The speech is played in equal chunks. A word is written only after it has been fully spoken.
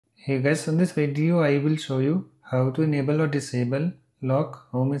Hey guys, in this video I will show you how to enable or disable lock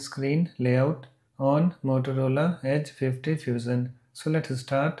home screen layout on Motorola Edge 50 Fusion. So let's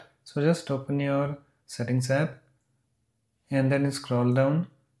start. So just open your settings app and then scroll down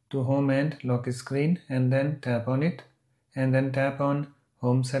to home and lock screen and then tap on it and then tap on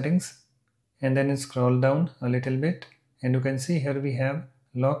home settings and then scroll down a little bit and you can see here we have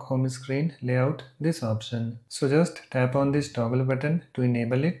lock home screen layout, this option. So just tap on this toggle button to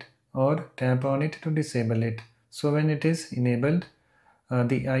enable it or tap on it to disable it. So when it is enabled,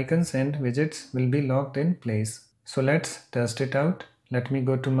 the icons and widgets will be locked in place. So let's test it out. Let me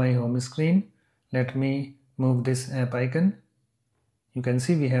go to my home screen. Let me move this app icon. You can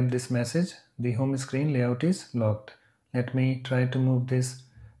see we have this message, the home screen layout is locked. Let me try to move this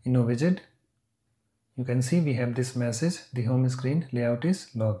widget. You can see we have this message, the home screen layout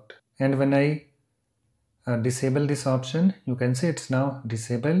is locked. And when I disable this option, you can see it's now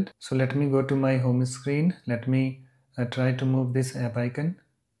disabled. So let me go to my home screen. Let me try to move this app icon.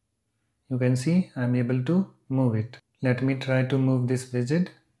 You can see I'm able to move it. Let me try to move this widget.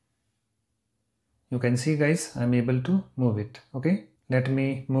 You can see guys, I'm able to move it. Okay, let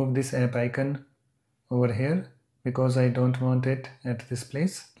me move this app icon over here because I don't want it at this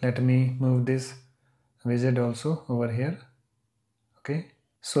place. Let me move this widget also over here. Okay,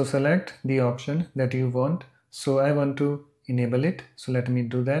 so select the option that you want. So I want to enable it, so let me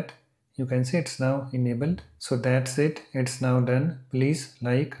do that. You can see it's now enabled. So that's it, it's now done. Please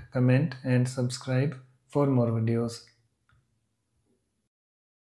like, comment and subscribe for more videos.